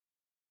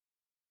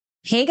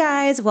Hey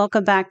guys,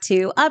 welcome back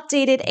to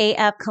Updated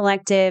AF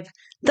Collective,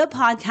 the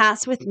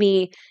podcast with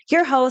me,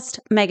 your host,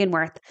 Megan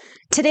Worth.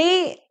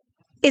 Today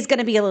is going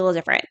to be a little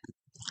different.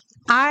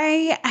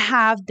 I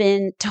have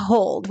been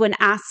told when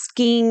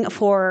asking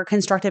for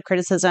constructive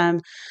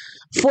criticism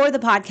for the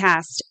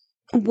podcast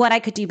what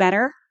I could do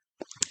better.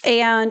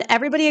 And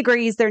everybody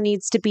agrees there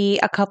needs to be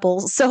a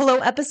couple solo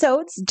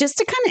episodes just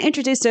to kind of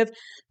introduce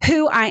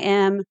who I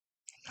am,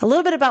 a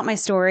little bit about my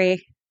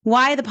story,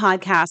 why the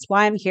podcast,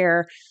 why I'm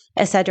here,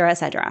 etc.,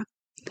 etc.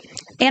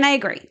 And I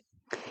agree,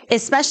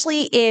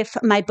 especially if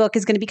my book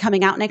is going to be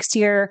coming out next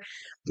year.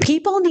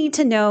 People need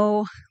to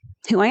know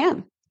who I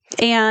am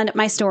and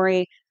my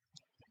story.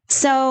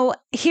 So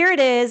here it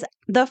is,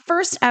 the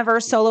first ever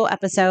solo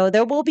episode.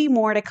 There will be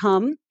more to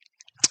come,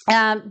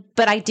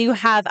 but I do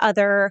have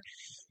other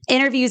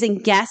interviews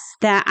and guests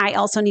that I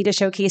also need to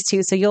showcase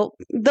too. So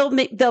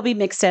they'll be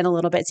mixed in a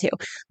little bit too.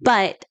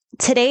 But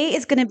today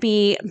is going to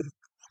be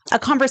a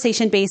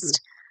conversation based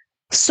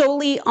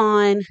solely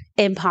on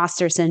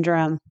imposter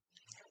syndrome.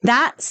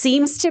 That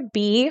seems to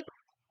be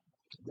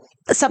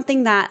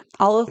something that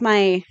all of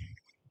my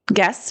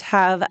guests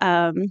have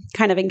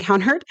kind of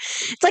encountered.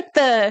 It's like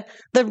the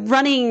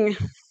running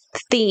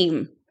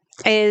theme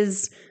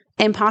is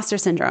imposter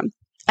syndrome.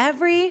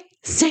 Every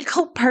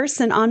single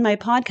person on my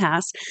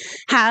podcast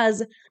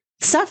has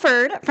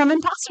suffered from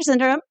imposter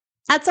syndrome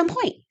at some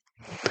point.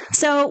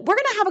 So we're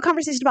going to have a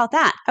conversation about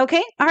that.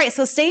 Okay. All right.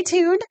 So stay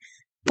tuned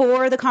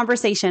for the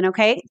conversation.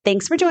 Okay.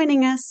 Thanks for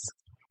joining us.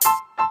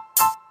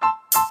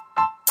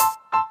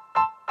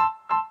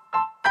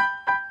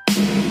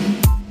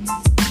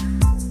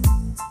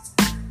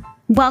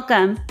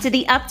 Welcome to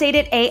the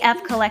Updated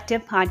AF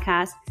Collective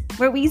podcast,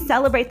 where we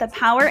celebrate the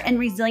power and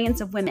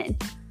resilience of women.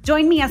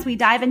 Join me as we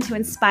dive into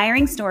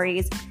inspiring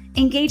stories,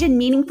 engage in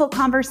meaningful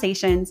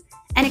conversations,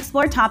 and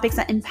explore topics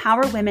that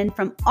empower women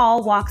from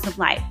all walks of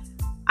life.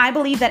 I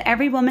believe that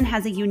every woman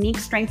has a unique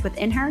strength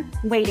within her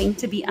waiting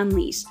to be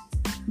unleashed.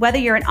 Whether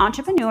you're an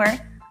entrepreneur,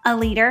 a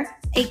leader,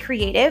 a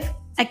creative,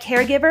 a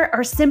caregiver,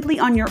 or simply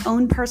on your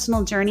own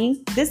personal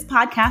journey, this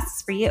podcast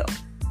is for you.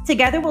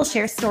 Together, we'll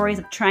share stories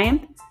of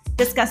triumph,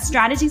 discuss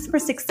strategies for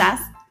success,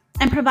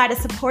 and provide a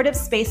supportive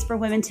space for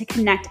women to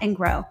connect and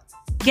grow.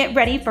 Get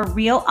ready for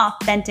real,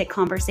 authentic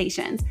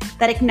conversations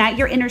that ignite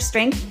your inner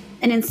strength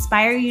and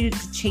inspire you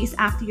to chase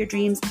after your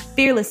dreams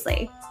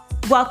fearlessly.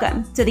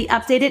 Welcome to the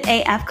Updated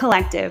AF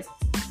Collective.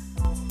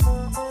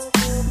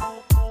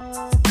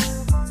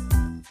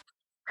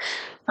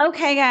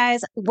 Okay,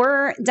 guys,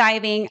 we're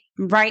diving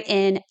right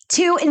in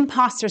to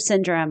imposter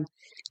syndrome.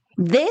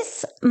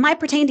 This might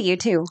pertain to you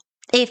too.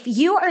 If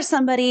you are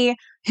somebody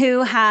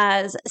who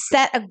has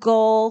set a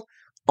goal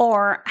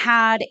or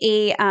had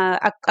a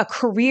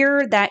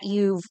career that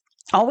you've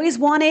always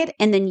wanted,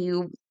 and then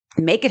you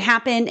make it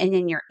happen, and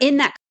then you're in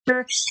that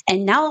career,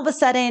 and now all of a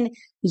sudden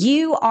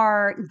you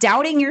are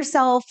doubting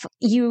yourself,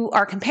 you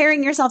are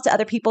comparing yourself to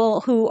other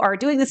people who are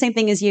doing the same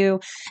thing as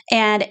you,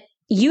 and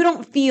you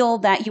don't feel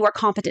that you are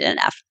competent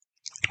enough,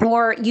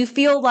 or you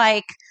feel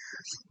like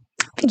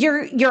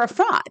you're a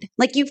fraud,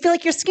 like you feel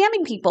like you're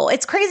scamming people.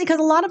 It's crazy because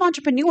a lot of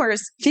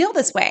entrepreneurs feel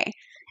this way,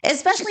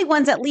 especially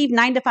ones that leave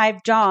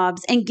 9-to-5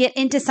 jobs and get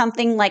into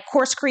something like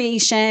course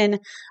creation,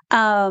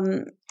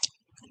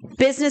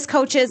 business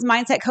coaches,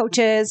 mindset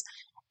coaches,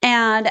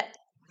 and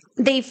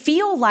they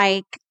feel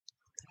like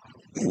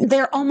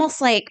they're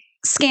almost like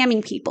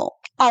scamming people,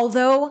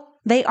 although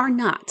they are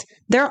not.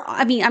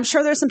 I'm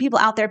sure there's some people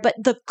out there, but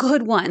the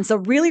good ones, the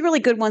really, really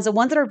good ones, the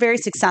ones that are very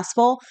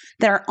successful,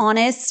 that are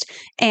honest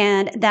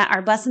and that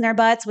are busting their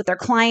butts with their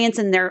clients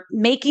and they're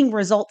making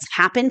results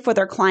happen for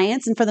their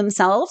clients and for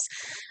themselves.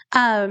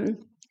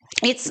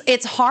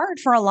 It's hard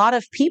for a lot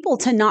of people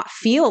to not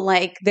feel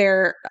like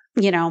they're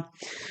imposters.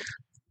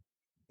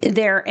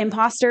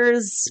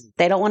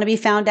 They don't want to be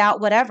found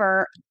out,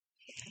 whatever.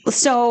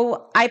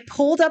 So I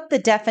pulled up the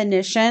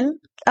definition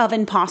of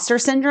imposter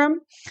syndrome,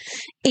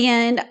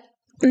 and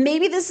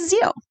maybe this is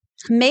you.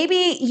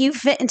 Maybe you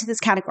fit into this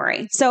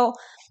category. So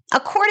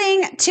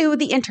according to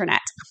the internet,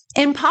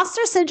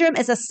 imposter syndrome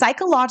is a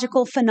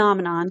psychological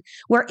phenomenon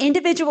where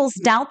individuals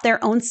doubt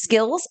their own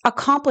skills,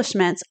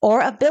 accomplishments,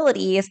 or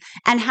abilities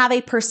and have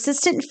a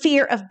persistent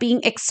fear of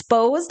being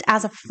exposed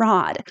as a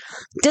fraud.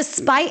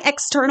 Despite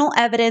external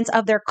evidence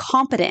of their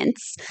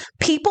competence,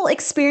 people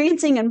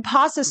experiencing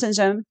imposter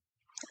syndrome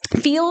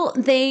feel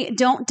they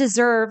don't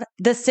deserve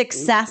the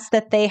success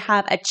that they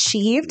have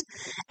achieved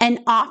and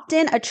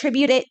often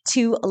attribute it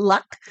to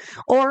luck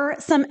or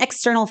some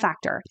external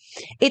factor.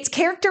 It's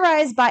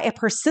characterized by a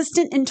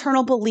persistent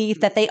internal belief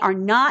that they are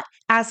not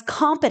as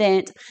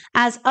competent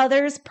as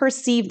others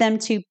perceive them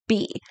to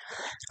be.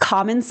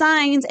 Common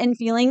signs and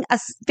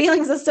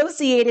feelings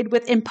associated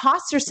with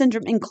imposter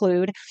syndrome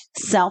include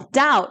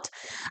self-doubt,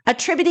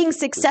 attributing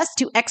success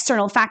to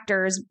external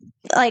factors,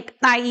 like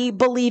i.e.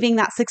 believing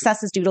that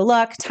success is due to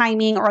luck,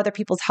 timing, or other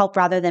people's help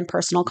rather than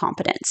personal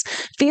competence.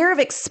 Fear of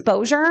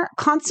exposure,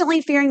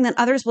 constantly fearing that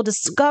others will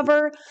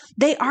discover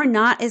they are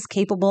not as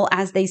capable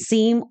as they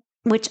seem,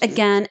 which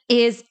again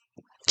is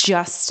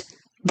just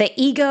the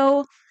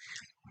ego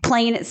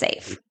playing it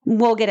safe.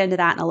 We'll get into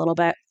that in a little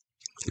bit.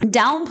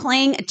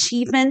 Downplaying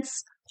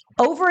achievements,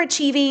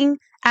 overachieving,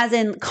 as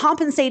in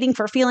compensating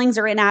for feelings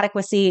or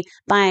inadequacy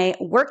by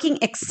working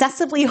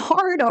excessively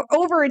hard or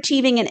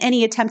overachieving in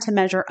any attempt to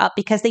measure up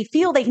because they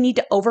feel they need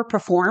to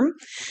overperform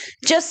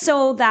just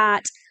so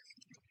that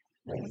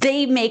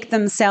they make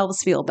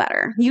themselves feel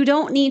better. You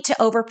don't need to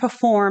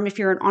overperform if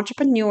you're an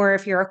entrepreneur,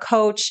 if you're a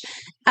coach,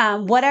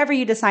 whatever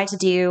you decide to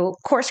do,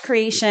 course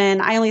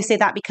creation. I only say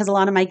that because a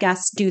lot of my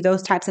guests do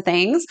those types of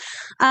things.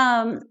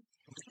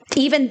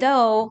 Even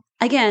though,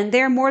 again,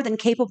 they're more than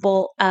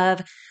capable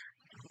of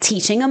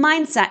teaching a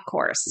mindset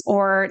course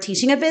or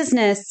teaching a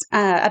business,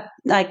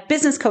 like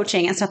business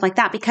coaching and stuff like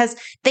that, because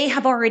they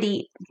have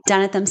already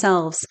done it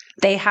themselves.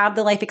 They have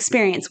the life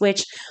experience,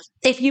 which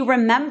if you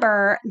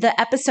remember the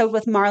episode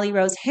with Marley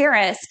Rose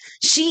Harris,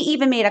 she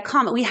even made a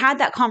comment. We had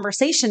that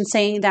conversation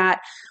saying that,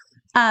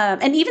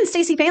 and even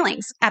Stacey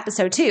Failing's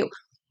episode too,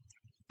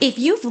 if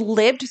you've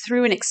lived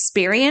through an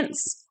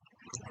experience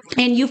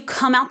and you've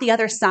come out the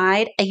other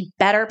side a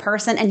better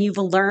person and you've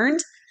learned,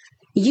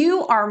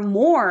 you are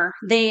more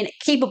than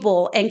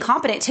capable and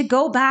competent to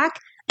go back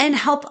and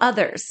help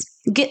others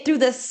get through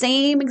the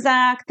same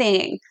exact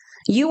thing.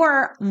 You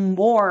are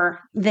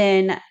more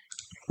than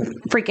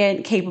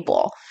freaking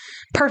capable.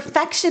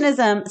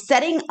 Perfectionism,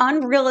 setting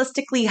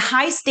unrealistically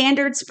high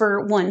standards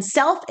for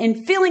oneself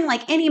and feeling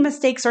like any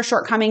mistakes or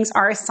shortcomings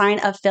are a sign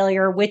of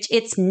failure, which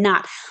it's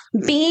not.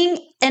 Being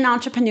an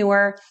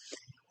entrepreneur,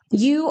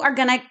 you are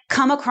going to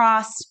come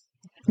across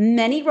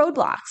many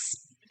roadblocks.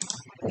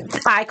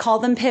 I call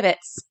them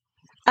pivots.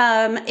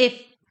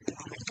 If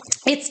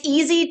it's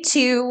easy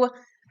to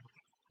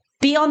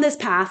be on this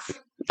path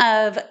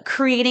of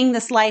creating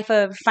this life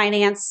of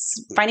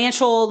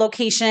financial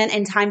location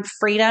and time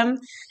freedom.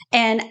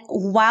 And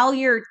while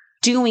you're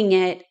doing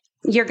it,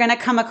 you're going to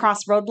come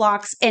across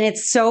roadblocks. And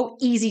it's so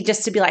easy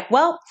just to be like,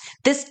 well,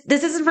 this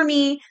isn't for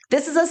me.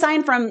 This is a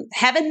sign from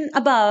heaven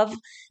above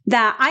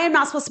that I am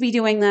not supposed to be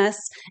doing this.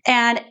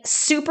 And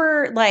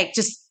super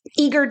just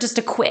eager just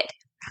to quit.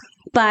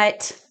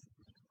 But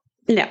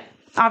no,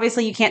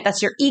 obviously you can't.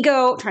 That's your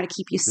ego trying to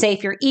keep you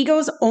safe. Your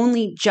ego's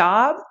only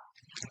job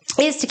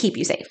is to keep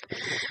you safe.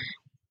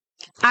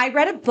 I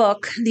read a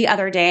book the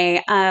other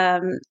day.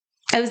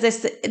 It was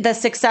The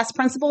Success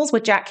Principles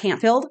with Jack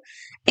Canfield.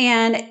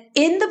 And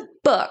in the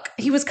book,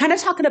 he was kind of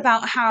talking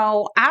about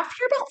how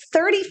after about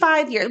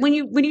 35 years, when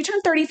you turn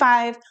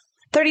 35,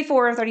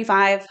 34 or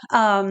 35,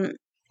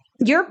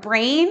 your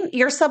brain,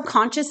 your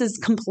subconscious is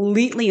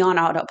completely on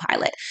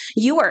autopilot.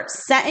 You are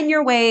set in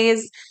your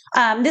ways.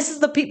 This is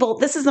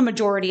the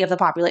majority of the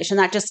population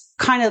that just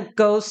kind of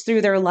goes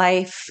through their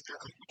life,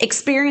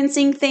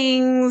 experiencing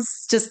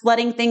things, just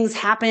letting things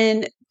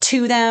happen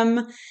to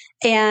them.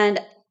 And,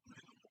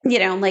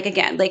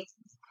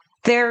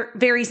 they're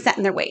very set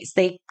in their ways.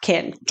 They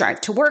can drive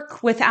to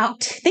work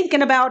without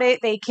thinking about it.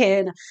 They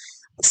can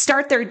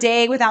start their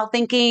day without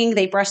thinking.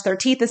 They brush their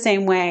teeth the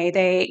same way.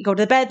 They go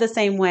to bed the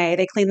same way.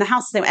 They clean the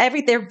house the same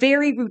way. They're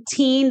very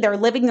routine. They're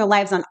living their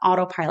lives on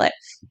autopilot.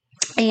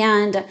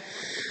 And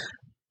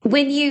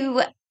when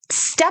you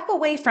step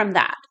away from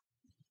that,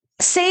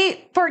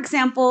 say, for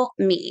example,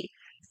 me,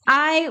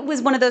 I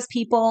was one of those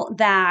people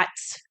that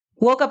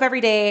woke up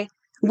every day,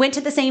 went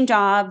to the same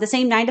job, the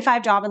same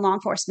 9-to-5 job in law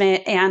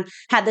enforcement, and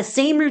had the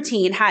same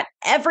routine, had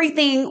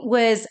everything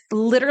was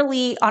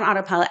literally on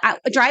autopilot.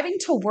 Driving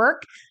to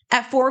work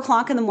at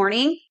 4:00 in the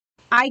morning,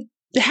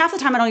 half the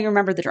time I don't even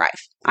remember the drive.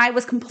 I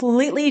was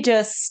completely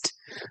just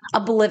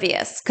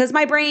oblivious because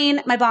my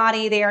brain, my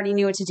body, they already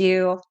knew what to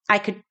do. I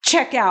could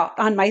check out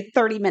on my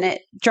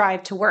 30-minute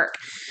drive to work.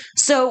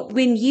 So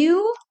when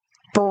you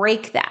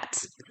break that,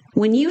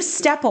 when you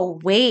step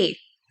away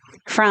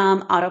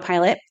from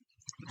autopilot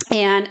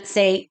and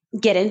say,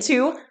 get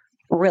into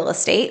real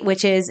estate,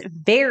 which is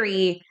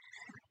very,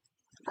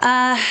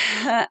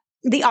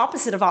 the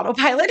opposite of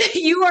autopilot.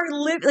 You are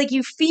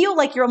you feel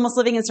like you're almost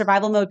living in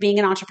survival mode being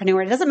an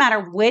entrepreneur. It doesn't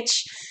matter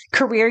which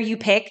career you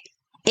pick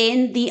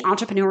in the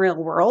entrepreneurial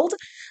world.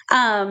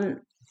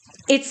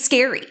 It's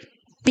scary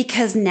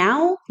because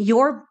now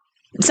your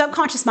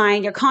subconscious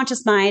mind, your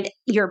conscious mind,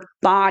 your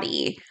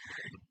body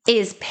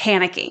is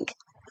panicking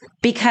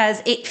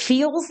because it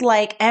feels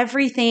like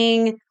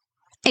everything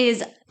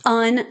is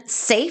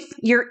unsafe.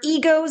 Your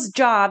ego's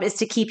job is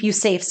to keep you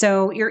safe.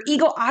 So your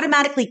ego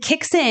automatically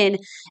kicks in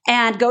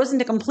and goes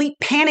into complete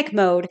panic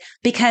mode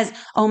because,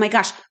 oh my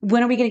gosh,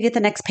 when are we going to get the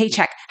next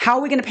paycheck? How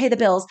are we going to pay the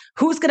bills?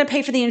 Who's going to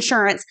pay for the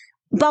insurance?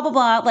 Blah, blah,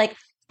 blah. Like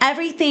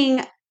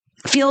everything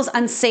feels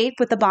unsafe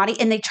with the body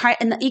and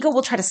the ego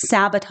will try to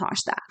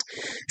sabotage that.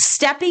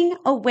 Stepping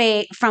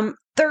away from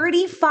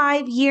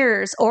 35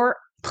 years or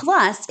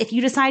plus, if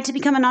you decide to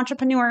become an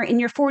entrepreneur in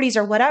your 40s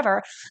or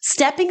whatever,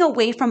 stepping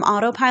away from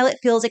autopilot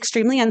feels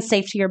extremely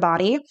unsafe to your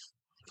body.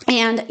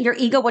 And your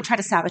ego will try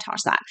to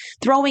sabotage that,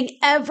 throwing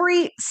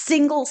every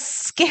single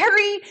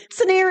scary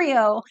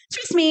scenario.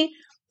 Trust me,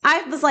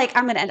 I was like,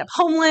 I'm going to end up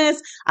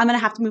homeless. I'm going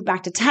to have to move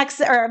back to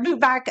Texas or move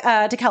back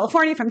to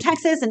California from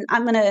Texas. And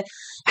I'm going to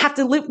have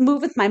to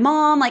move with my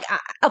mom. Like,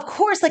 of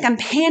course, like I'm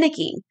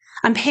panicking.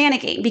 I'm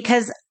panicking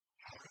because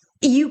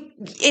you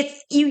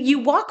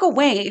walk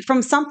away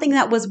from something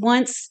that was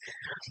once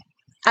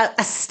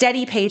a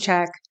steady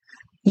paycheck.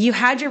 You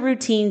had your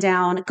routine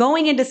down,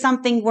 going into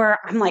something where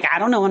I'm like, I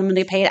don't know when I'm going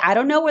to get paid. I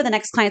don't know where the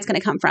next client's going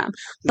to come from.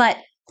 But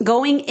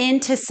going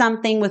into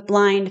something with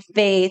blind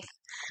faith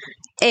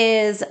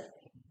is,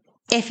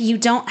 if you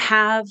don't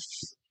have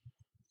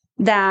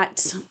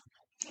that,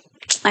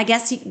 I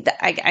guess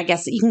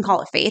you can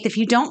call it faith. If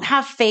you don't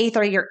have faith,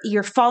 or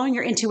you're following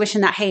your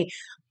intuition that, hey,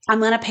 I'm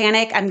going to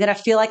panic. I'm going to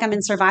feel like I'm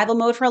in survival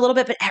mode for a little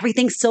bit, but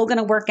everything's still going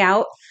to work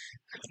out.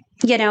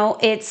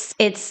 It's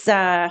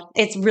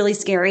really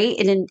scary.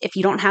 And if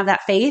you don't have that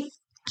faith,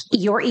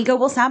 your ego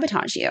will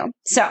sabotage you.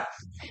 So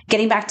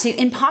getting back to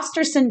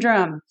imposter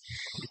syndrome,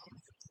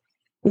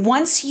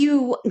 once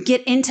you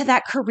get into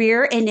that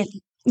career, and if,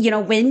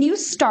 when you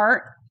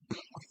start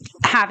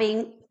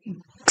having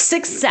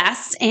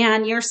success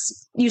and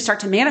you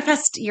start to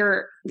manifest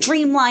your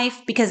dream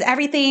life because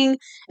everything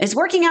is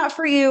working out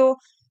for you,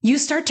 you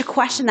start to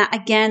question that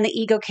again. The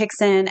ego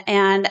kicks in,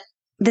 and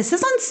this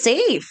is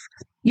unsafe.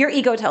 Your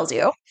ego tells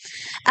you,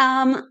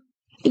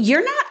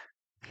 you're not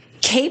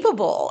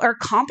capable or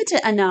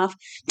competent enough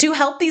to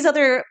help these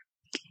other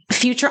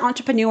future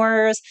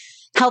entrepreneurs,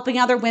 helping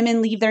other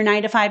women leave their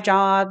 9-to-5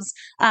 jobs.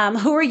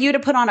 Who are you to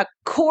put on a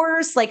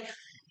course? Like,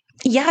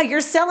 yeah, you're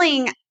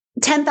selling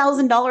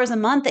 $10,000 a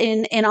month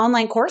in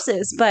online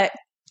courses, but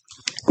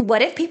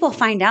what if people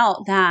find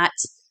out that,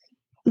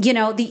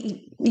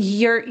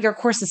 your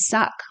course is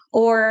stuck,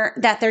 or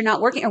that they're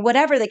not working, or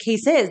whatever the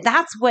case is?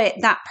 That's what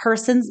that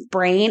person's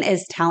brain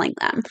is telling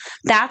them.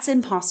 That's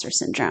imposter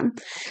syndrome.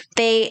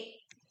 The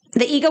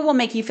ego will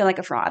make you feel like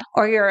a fraud,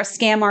 or you're a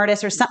scam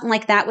artist or something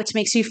like that, which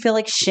makes you feel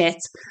like shit.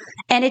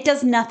 And it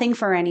does nothing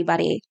for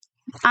anybody.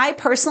 I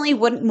personally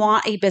wouldn't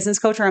want a business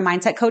coach or a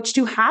mindset coach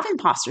to have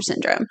imposter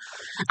syndrome.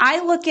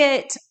 I look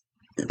at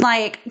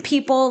like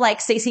people like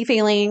Stacey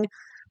Failing,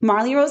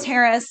 Marley Rose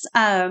Harris,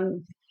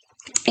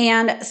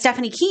 and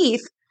Stephanie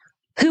Keith,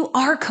 who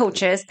are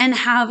coaches and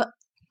have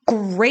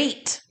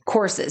great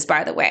courses,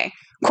 by the way,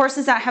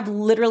 courses that have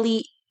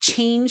literally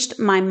changed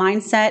my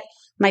mindset,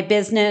 my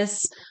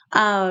business,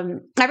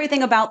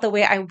 everything about the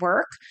way I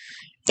work.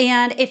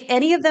 And if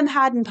any of them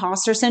had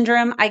imposter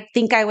syndrome, I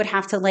think I would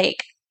have to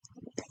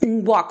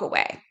walk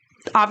away.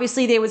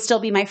 Obviously, they would still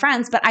be my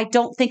friends, but I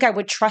don't think I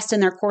would trust in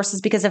their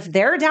courses, because if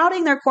they're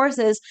doubting their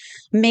courses,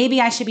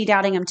 maybe I should be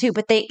doubting them too.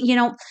 But they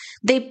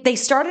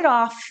started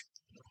off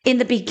in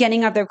the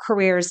beginning of their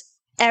careers.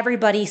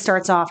 Everybody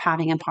starts off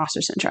having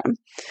imposter syndrome.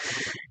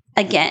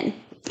 Again,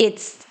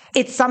 it's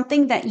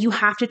something that you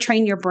have to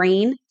train your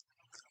brain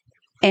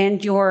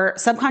and your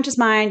subconscious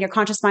mind, your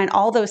conscious mind,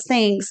 all those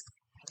things.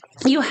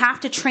 You have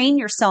to train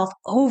yourself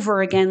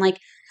over again. Like,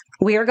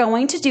 we are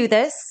going to do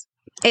this.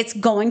 It's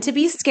going to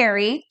be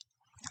scary.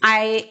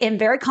 I am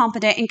very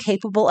confident and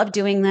capable of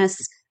doing this,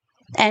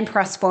 and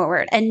press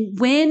forward. And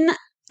when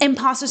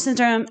imposter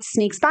syndrome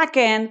sneaks back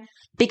in,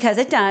 because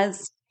it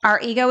does, our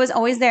ego is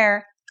always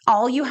there.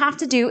 All you have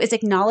to do is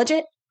acknowledge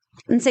it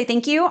and say,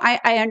 thank you.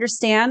 I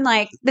understand.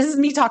 Like, this is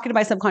me talking to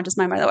my subconscious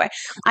mind, by the way.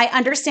 I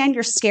understand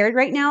you're scared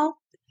right now,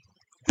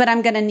 but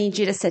I'm going to need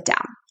you to sit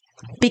down,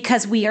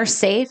 because we are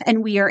safe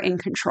and we are in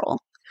control.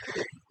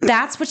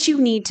 That's what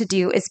you need to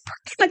do, is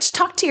pretty much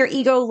talk to your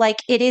ego like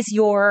it is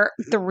your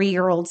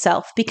 3-year-old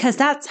self, because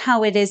that's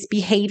how it is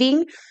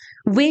behaving.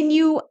 When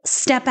you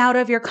step out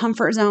of your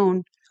comfort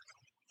zone,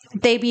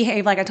 they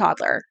behave like a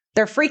toddler.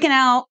 They're freaking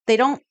out. They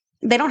don't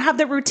have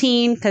the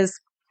routine, because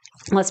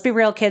let's be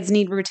real, kids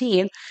need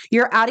routine.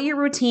 You're out of your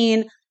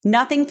routine.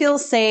 Nothing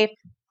feels safe.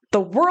 The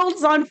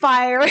world's on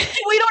fire. We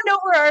don't know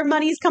where our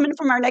money's coming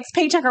from, our next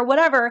paycheck or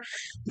whatever,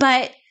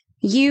 but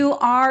you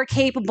are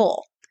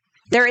capable.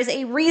 There is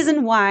a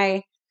reason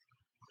why,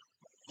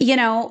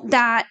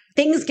 that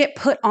things get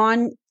put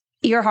on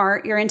your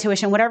heart, your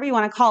intuition, whatever you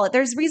want to call it.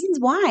 There's reasons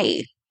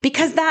why,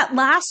 because that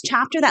last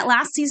chapter, that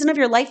last season of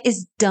your life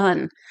is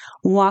done.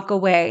 Walk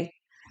away.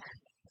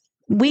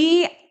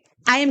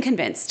 I am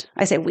convinced,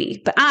 I say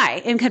we, but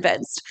I am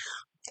convinced.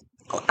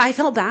 I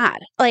felt bad.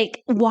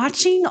 Like,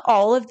 watching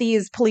all of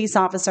these police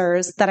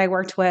officers that I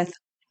worked with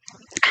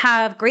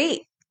have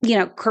great,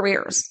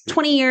 careers,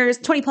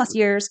 20 plus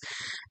years.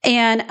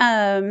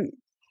 And,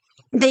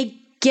 they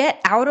get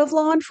out of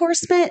law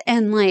enforcement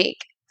and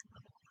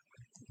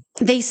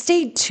they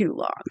stayed too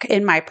long,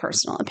 in my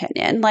personal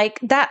opinion. Like,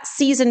 that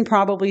season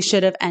probably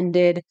should have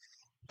ended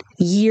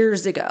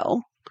years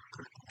ago.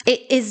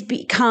 It's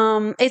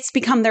become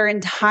their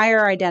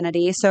entire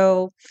identity.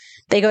 So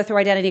they go through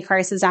identity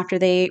crisis after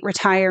they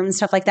retire and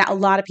stuff like that. A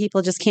lot of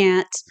people just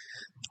can't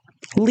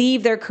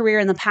leave their career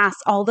in the past.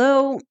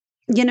 Although,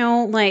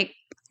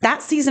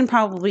 that season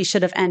probably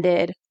should have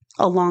ended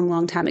a long,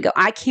 long time ago.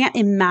 I can't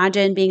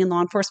imagine being in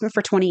law enforcement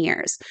for 20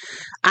 years.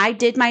 I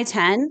did my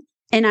 10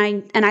 and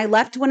I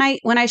left when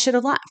I should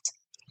have left.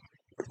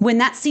 When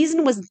that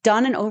season was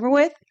done and over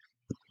with,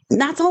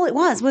 That's all it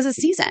was a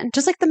season,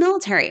 just like the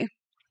military.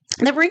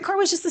 The Marine Corps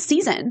was just a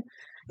season.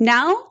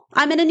 Now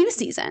I'm in a new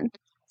season.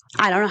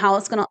 I don't know how long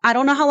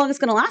it's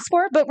going to last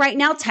for, but right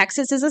now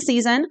Texas is a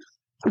season.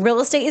 Real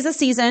estate is a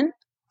season.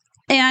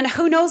 And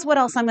who knows what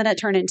else I'm going to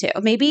turn into.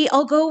 Maybe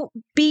I'll go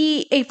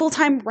be a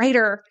full-time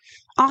writer,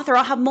 author.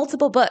 I'll have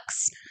multiple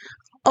books,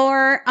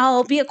 or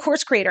I'll be a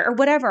course creator or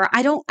whatever.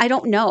 I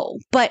don't know,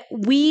 but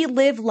we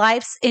live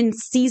lives in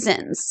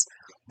seasons,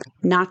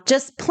 not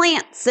just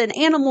plants and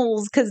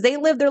animals, because they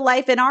live their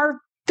life in our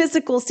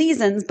physical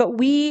seasons, but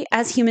we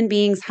as human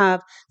beings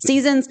have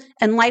seasons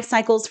and life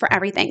cycles for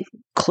everything,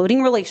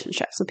 including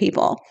relationships with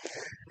people.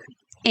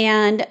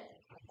 And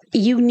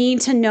you need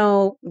to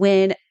know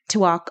when to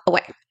walk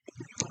away.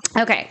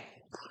 Okay,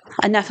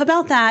 enough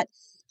about that.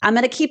 I'm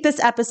going to keep this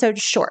episode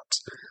short,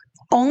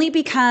 only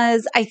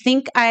because I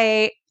think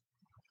I,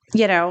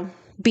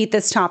 beat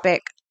this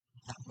topic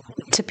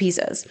to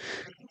pieces.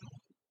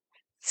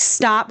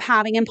 Stop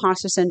having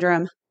imposter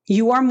syndrome.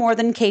 You are more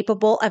than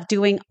capable of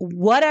doing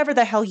whatever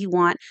the hell you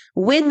want,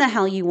 when the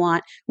hell you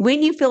want,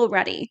 when you feel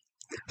ready.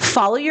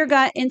 Follow your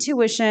gut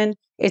intuition.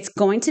 It's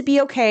going to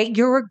be okay.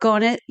 You're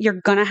gonna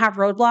have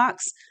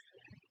roadblocks.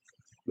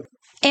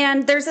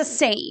 And there's a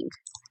saying,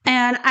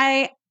 and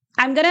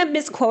I'm gonna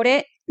misquote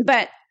it,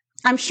 but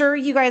I'm sure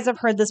you guys have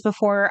heard this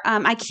before.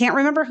 I can't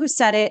remember who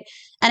said it.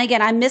 And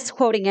again, I'm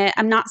misquoting it.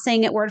 I'm not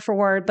saying it word for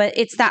word, but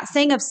it's that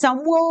saying of some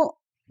will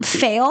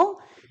fail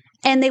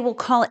and they will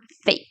call it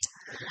fate.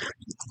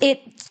 It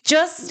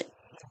just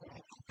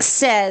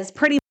says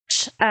pretty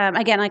much,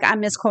 again, like I'm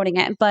misquoting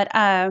it, but,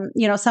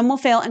 some will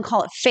fail and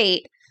call it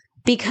fate,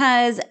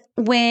 because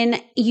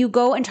when you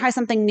go and try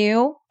something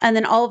new and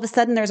then all of a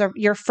sudden there's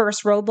your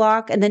first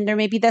roadblock, and then there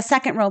may be the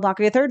second roadblock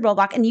or your third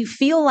roadblock, and you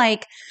feel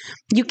like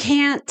you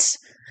can't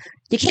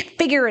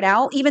figure it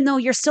out, even though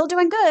you're still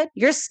doing good.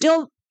 You're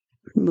still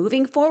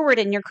moving forward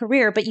in your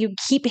career, but you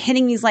keep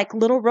hitting these like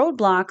little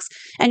roadblocks,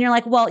 and you're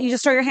like, well, you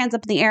just throw your hands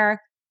up in the air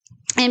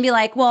and be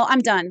like, well, I'm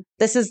done.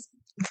 This is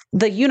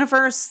the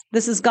universe.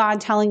 This is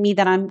God telling me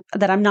that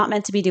I'm not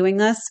meant to be doing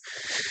this.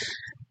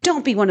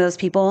 Don't be one of those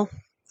people.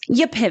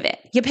 You pivot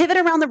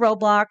around the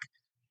roadblock.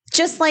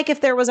 Just like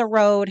if there was a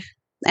road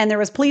and there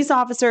was police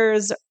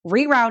officers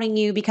rerouting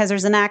you because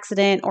there's an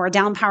accident or a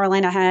down power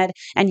line ahead,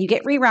 and you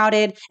get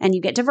rerouted and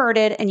you get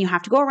diverted and you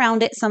have to go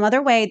around it some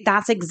other way.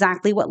 That's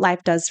exactly what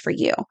life does for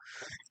you.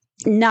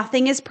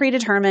 Nothing is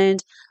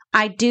predetermined.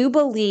 I do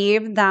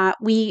believe that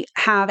we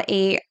have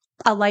a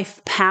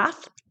life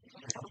path.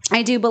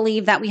 I do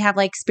believe that we have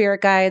like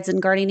spirit guides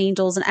and guardian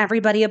angels and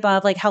everybody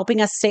above, like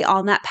helping us stay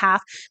on that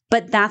path.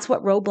 But that's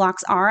what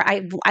roadblocks are.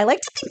 I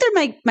like to think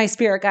they're my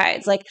spirit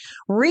guides, like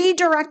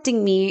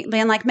redirecting me,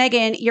 being like,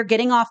 Megan, you're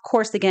getting off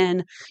course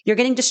again. You're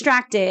getting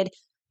distracted.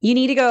 You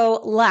need to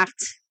go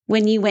left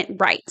when you went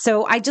right.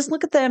 So I just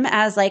look at them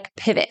as like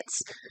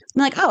pivots.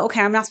 I'm like, oh,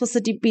 okay, I'm not supposed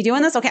to be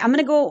doing this. Okay, I'm going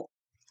to go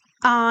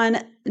on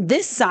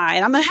this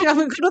side. I'm gonna go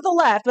to the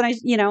left when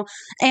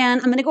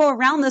and I'm gonna go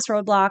around this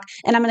roadblock,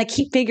 and I'm gonna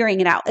keep figuring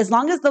it out. As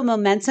long as the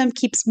momentum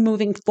keeps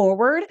moving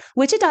forward,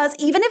 which it does,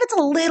 even if it's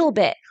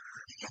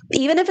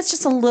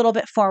just a little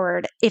bit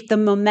forward, if the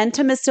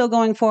momentum is still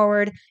going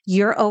forward,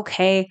 you're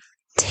okay.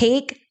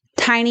 Take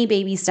tiny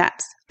baby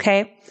steps.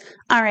 Okay.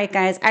 All right,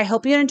 guys. I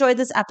hope you enjoyed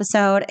this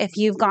episode. If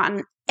you've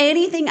gotten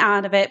anything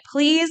out of it,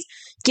 please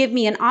give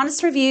me an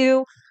honest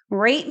review.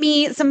 Rate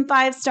me some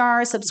 5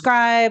 stars,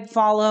 subscribe,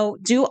 follow,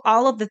 do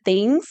all of the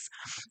things.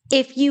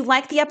 If you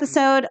like the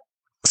episode,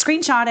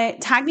 screenshot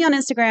it, tag me on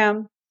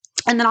Instagram,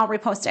 and then I'll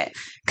repost it,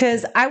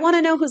 because I want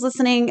to know who's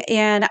listening,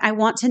 and I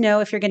want to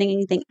know if you're getting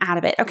anything out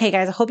of it. Okay,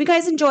 guys, I hope you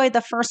guys enjoyed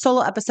the first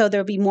solo episode.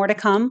 There will be more to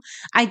come.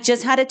 I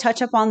just had to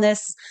touch up on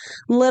this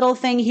little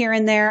thing here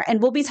and there,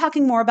 and we'll be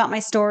talking more about my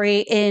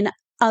story in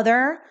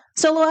other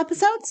solo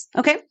episodes.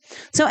 Okay.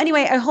 So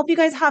anyway, I hope you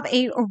guys have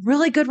a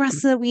really good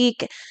rest of the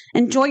week.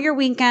 Enjoy your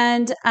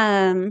weekend.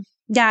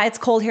 Yeah, it's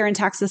cold here in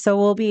Texas, so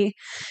we'll be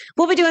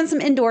doing some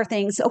indoor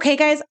things. Okay,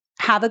 guys,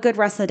 have a good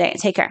rest of the day.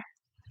 Take care.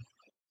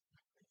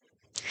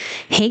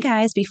 Hey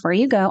guys, before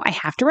you go, I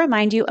have to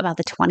remind you about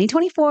the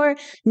 2024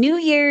 New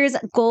Year's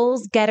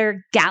Goals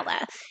Getter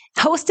Gala,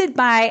 hosted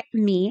by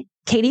me,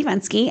 Katie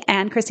Vensky,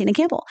 and Christina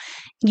Campbell.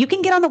 You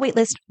can get on the wait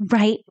list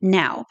right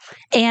now.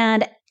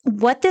 And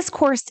what this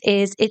course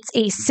is, it's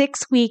a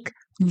 6-week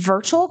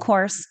virtual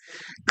course,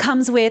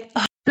 comes with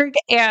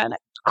and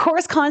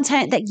course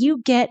content that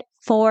you get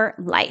for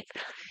life.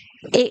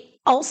 It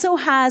also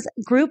has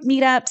group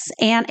meetups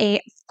and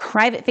a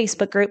private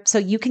Facebook group, so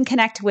you can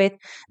connect with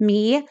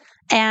me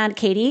and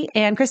Katie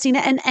and Christina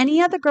and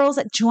any other girls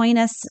that join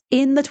us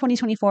in the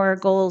 2024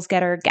 Goals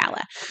Getter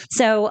Gala.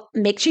 So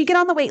make sure you get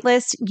on the wait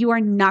list. You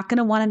are not going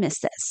to want to miss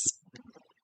this.